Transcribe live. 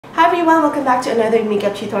Hi everyone! Welcome back to another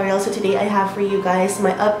makeup tutorial. So today I have for you guys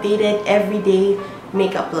my updated everyday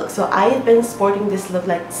makeup look. So I have been sporting this look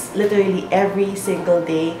like literally every single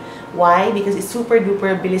day. Why? Because it's super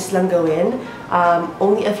duper bilis lang gawin.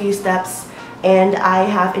 Only a few steps. And I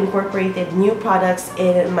have incorporated new products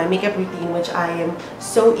in my makeup routine which I am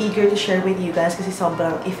so eager to share with you guys kasi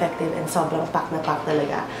sobrang effective and sobrang pack na pack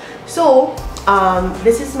talaga. So,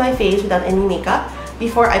 this is my face without any makeup.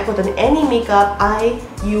 Before I put on any makeup, I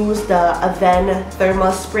use the EVERDAY Thermal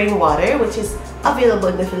Spring Water which is available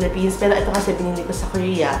in the Philippines. Pero ito kasi binili ko sa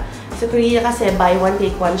Korea. Sa Korea kasi buy one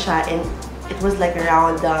take one siya and it was like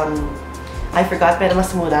around I forgot, pero mas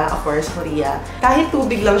mura, of course, Korea. Kahit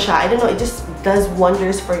tubig lang siya, I don't know, it just does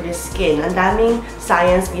wonders for your skin. Ang daming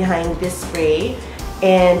science behind this spray.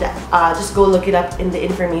 And just go look it up in the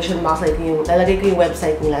information box. Like lalagay ko yung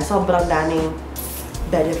website nila. Sobrang daming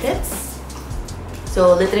benefits.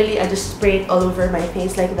 So, literally, I just spray it all over my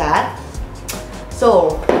face like that.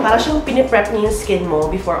 So, para siyang piniprep niya yung skin mo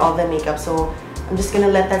before all the makeup. So, I'm just gonna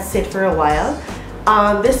let that sit for a while.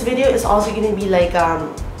 This video is also gonna be like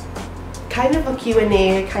kind of a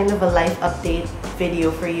Q&A, kind of a life update video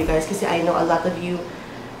for you guys kasi I know a lot of you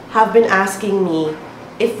have been asking me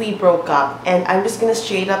if we broke up, and I'm just gonna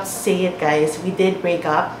straight up say it, guys. We did break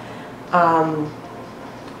up,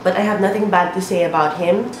 but I have nothing bad to say about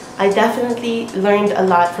him. I definitely learned a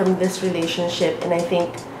lot from this relationship, and I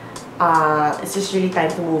think it's just really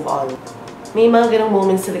time to move on. May mga ganong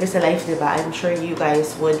moments talaga sa life, diba? I'm sure you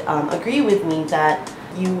guys would agree with me that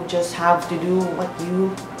you just have to do what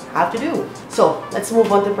you have to do. So, let's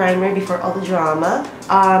move on to primer before all the drama.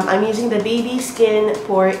 I'm using the Baby Skin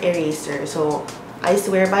Pore Eraser. So, I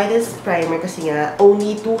swear by this primer kasi nga,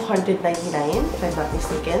 only $299 if I'm not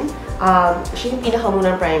mistaken. Siya yung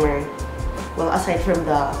pinakamunang primer. Well, aside from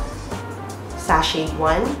the sachet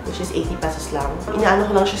one, which is 80 pesos lang. Inaano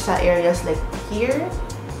ko lang siya sa areas like here,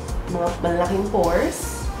 mga malaking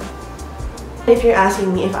pores. If you're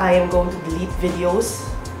asking me if I am going to delete videos,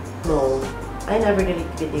 no. I never delete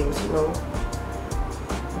videos, you know.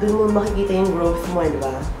 Doon mo makikita yung growth mo, di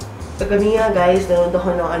ba? Kagabi nga, guys, nanood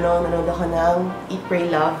ako ng Eat, Pray,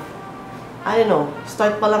 Love. I don't know,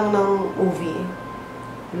 start pa lang ng movie.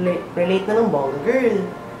 Relate na ng bongga, girl.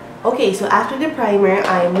 Okay, so after the primer,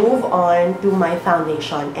 I move on to my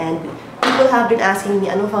foundation. And people have been asking me,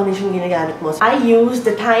 anong foundation ginagamit mo? So I use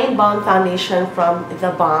the Time Bomb foundation from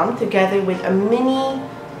The Balm together with a mini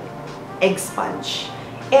egg sponge.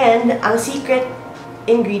 And ang secret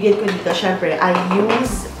ingredient ko dito, syempre, I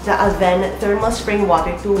use the EVERDAY Thermal Spring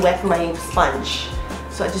Water to wet my sponge.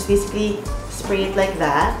 So I just basically spray it like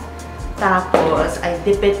that. Tapos, I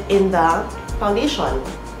dip it in the foundation.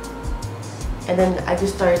 And then I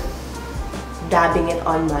just start dabbing it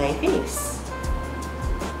on my face.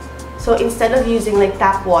 So instead of using like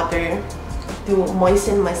tap water to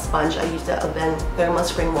moisten my sponge, I use the EVERDAY Thermal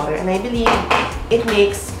Spring Water. And I believe it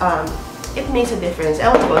makes a difference.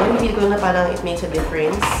 Ewan ko, nabibili ko na parang it makes a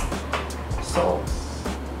difference. So,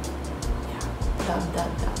 yeah. Dab.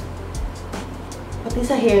 Pati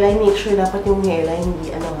sa hairline, make sure dapat yung hairline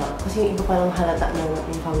hindi kasi yung iba parang halata na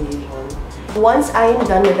yung foundation. Once I am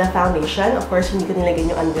done with the foundation, of course, hindi ko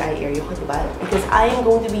nilagay yung under eye area ko, diba? Because I am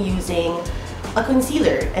going to be using a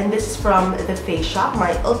concealer, and this is from the Face Shop,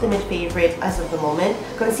 my ultimate favorite as of the moment.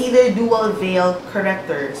 Concealer Dual Veil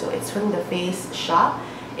Corrector. So, it's from the Face Shop.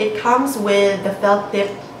 It comes with the felt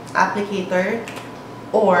tip applicator,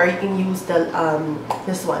 or you can use the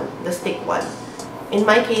this one, the stick one. In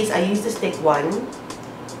my case, I use the stick one.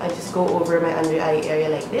 I just go over my under eye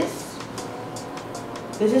area like this.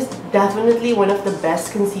 This is definitely one of the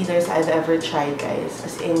best concealers I've ever tried, guys.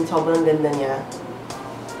 As in, sobrang ganda niya.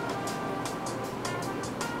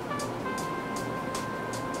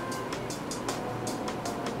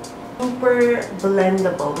 Super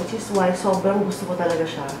blendable, which is why sobrang gusto ko talaga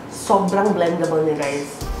siya. Sobrang blendable niya,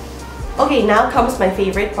 guys. Okay, now comes my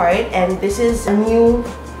favorite part, and this is a new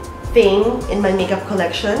thing in my makeup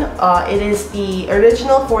collection. It is the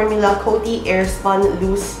original formula Coty Airspun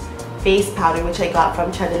Loose Face Powder, which I got from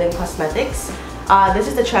Canon Cosmetics. This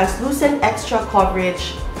is the translucent extra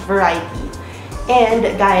coverage variety. And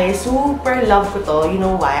guys, super love ko to. You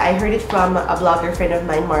know why? I heard it from a blogger friend of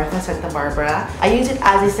mine, Martha Santa Barbara. I use it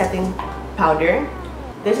as a setting powder.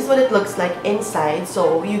 This is what it looks like inside.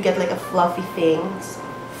 So you get like a fluffy thing,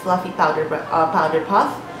 fluffy powder puff.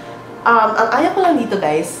 Ang ayaw ko lang dito,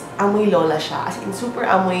 guys, amoy lola siya. As in, super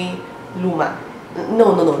amoy luma.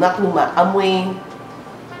 No, not luma. Amoy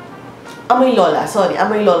lola. Sorry,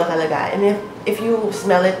 amoy lola talaga. And if you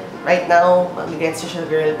smell it right now, mag-gets siya,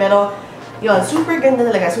 girl. Pero yun, super ganda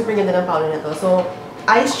talaga. Super ganda ng powder na to. So,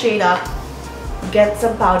 I straight up get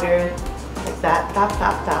some powder like that. Tap,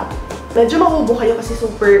 tap, tap. Medyo mahubo kayo kasi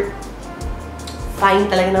super fine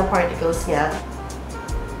talaga ng particles niya.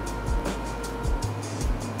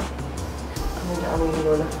 Ano na ang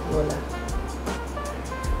lola? Lola.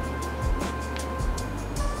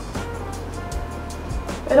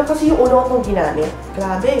 Pero kasi yung una ko itong ginamit,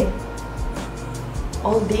 grabe.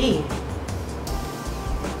 All day.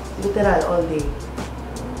 Literal, all day.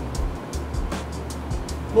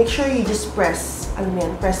 Make sure you just press. Ano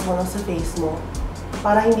yan? Press mo lang sa face mo.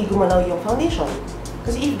 Para hindi gumalaw yung foundation.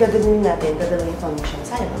 Kasi if gaganunin natin, dadalaw yung foundation.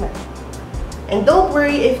 Sayang naman. And don't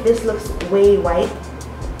worry if this looks way white.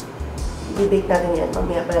 I-bake natin yan.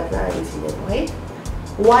 Mamaya pala na ayusin yan, okay?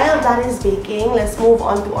 While that is baking, let's move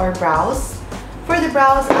on to our brows. For the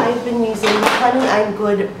brows, I've been using Honey I'm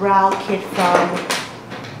Good Brow Kit from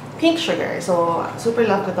Pink Sugar. So, super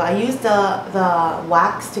love ko to. I used the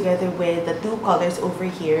wax together with the two colors over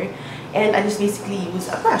here. And I just basically use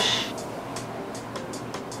a brush.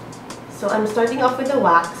 So, I'm starting off with the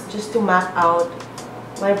wax just to map out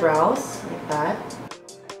my brows, like that.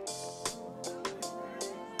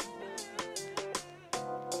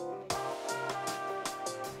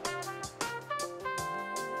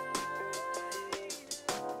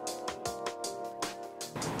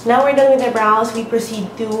 Now we're done with the brows, we proceed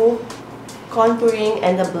to contouring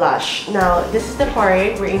and the blush. Now, this is the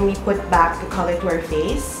part wherein we put back the color to our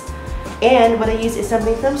face. And what I use is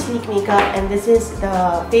something from Sleek Makeup, and this is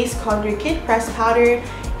the Face Contour Kit Pressed Powder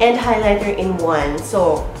and Highlighter in one.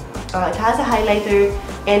 So, it has a highlighter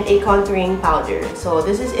and a contouring powder. So,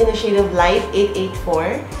 this is in the shade of Light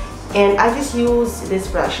 884. And I just use this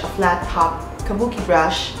brush, a flat top kabuki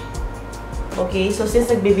brush. Okay, so since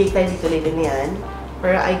nagbe-bake tayo dito later na yan,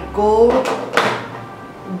 where I go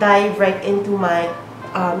dive right into my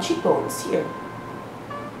cheekbones here.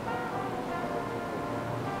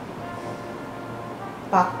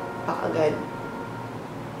 Pak agad.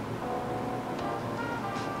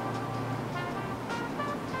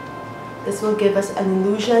 This will give us an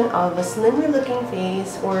illusion of a slimmer looking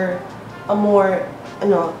face or a more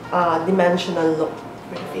dimensional look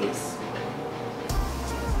for the face.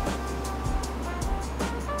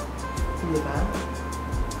 Diba?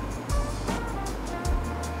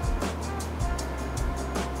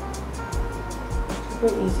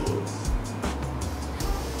 Super easy.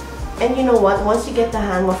 And you know what? Once you get the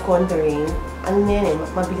hang of contouring, ano na yan eh,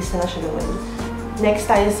 mabilis na siya gawin. Next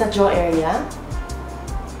tayo sa jaw area.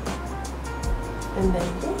 And then,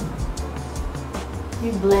 you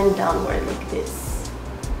blend downward like this.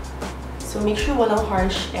 So make sure walang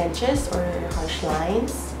harsh edges or harsh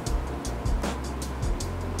lines.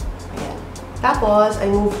 Ayan. Tapos, I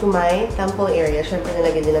move to my temple area. Siyempre,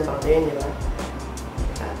 nalagyan din ng powder yun, di ba?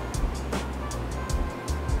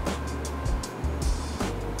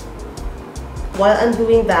 While I'm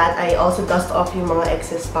doing that, I also dust off yung mga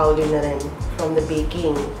excess powder na rin from the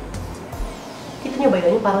baking. Kita nyo ba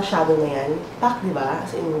yun? Yung parang shadow na yan. Pak, di ba?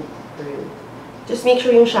 As in, just make sure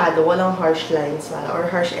yung shadow, walang harsh lines or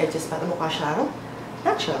harsh edges para mukha siyang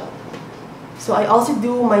natural. So, I also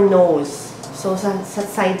do my nose. So, sa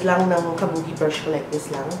side lang ng kabuki brush ko like this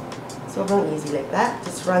lang. Sobrang easy like that.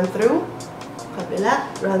 Just run through. Kabila,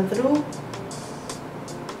 run through.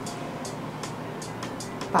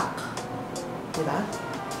 Pak. Diba?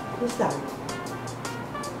 This lang.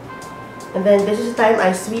 And then, this is the time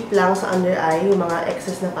I sweep lang sa under eye yung mga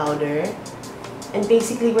excess na powder. And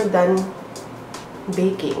basically, we're done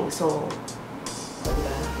baking. So,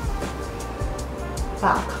 diba?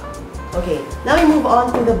 Pak. Okay. Now, we move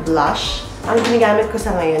on to the blush. Ang ginagamit ko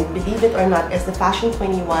sa ngayon, believe it or not, is the Fashion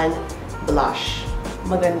 21 blush.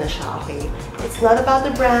 Maganda siya, okay? It's not about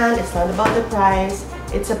the brand, it's not about the price,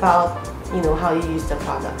 it's about, you know, how you use the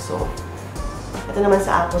product. So, ito naman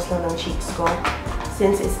sa apples lang ng cheeks ko.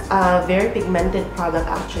 Since it's a very pigmented product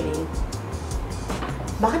actually.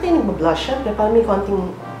 Bakit tayo nagba-blush? Siyempre, parang may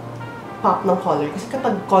konting pop ng color. Kasi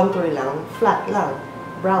kapag contour lang, flat lang,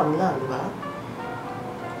 brown lang, di ba?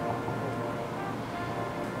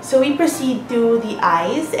 So we proceed to the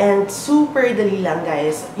eyes, and super dali lang,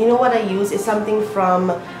 guys. You know what I use is something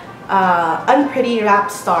from Unpretty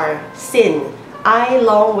Rap Star, Sin. Eye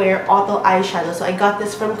Long Wear Auto Eyeshadow. So I got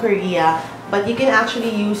this from Korea. But you can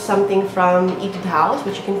actually use something from Etude House,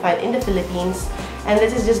 which you can find in the Philippines. And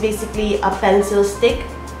this is just basically a pencil stick,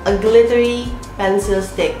 a glittery pencil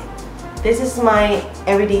stick. This is my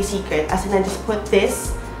everyday secret. As in, I just put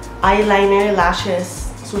this, eyeliner,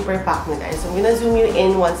 lashes, super packed na, guys. So I'm gonna zoom you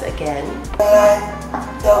in once again.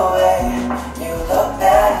 The way you look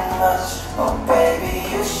that much, oh baby,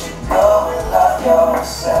 you should go and love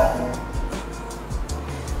yourself.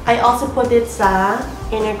 I also put it sa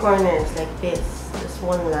inner corners like this.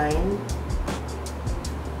 one line.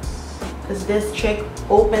 Because this trick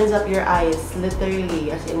opens up your eyes,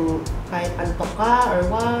 literally. As in, kahit antok ka or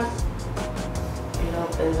what, it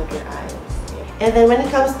opens up your eyes. And then when it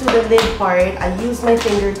comes to the lid part, I use my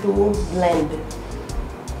finger to blend.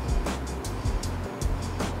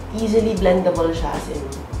 Easily blendable siya, as in.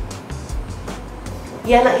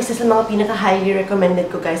 Yan ang isa sa mga pinaka-highly recommended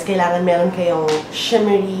ko, guys. Kailangan meron kayong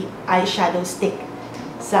shimmery eyeshadow stick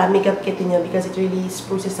sa makeup kit niyo because it really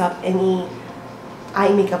spruces up any eye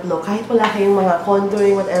makeup look. Kahit wala kayong mga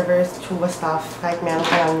contouring, whatever, chuba stuff, kahit meron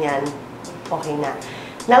ka lang yan, okay na.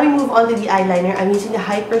 Now we move on to the eyeliner. I'm using the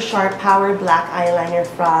Hyper Sharp Power Black Eyeliner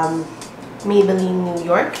from Maybelline, New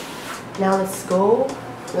York. Now let's go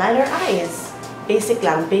line our eyes. Basic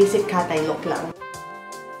lang, basic cat eye look lang.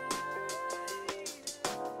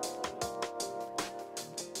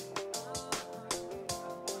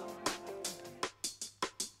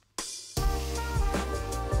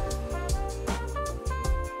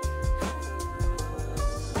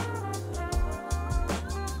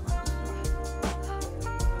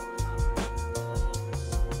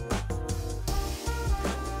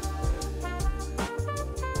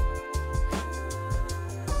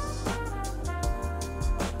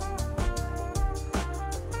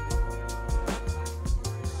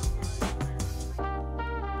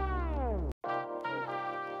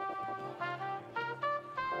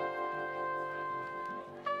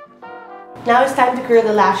 Now it's time to curl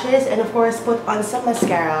the lashes and of course put on some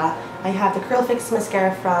mascara. I have the Curl Fix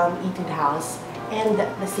mascara from Etude House and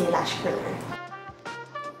the Say Lash Curler.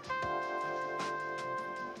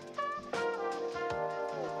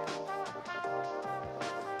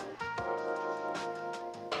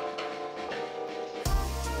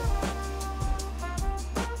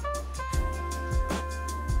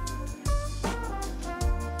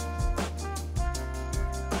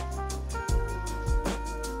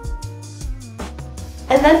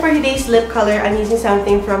 And then for today's lip color, I'm using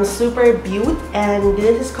something from Super Beaut, and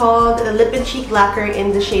this is called the Lip and Cheek Lacquer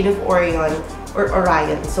in the shade of Orion, or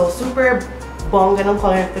Orion. So super bongga ng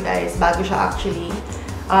color nito, guys. Bago siya actually.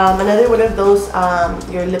 Another one of those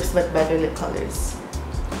your lips but better lip colors.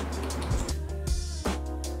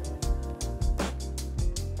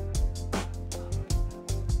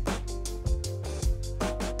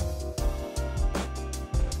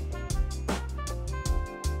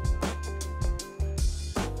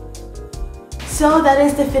 So that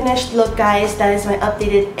is the finished look, guys. That is my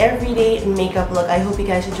updated everyday makeup look. I hope you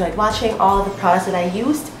guys enjoyed watching. All the products that I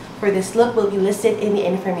used for this look will be listed in the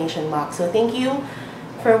information box. So thank you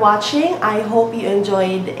for watching. I hope you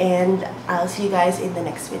enjoyed and I'll see you guys in the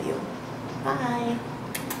next video. Bye!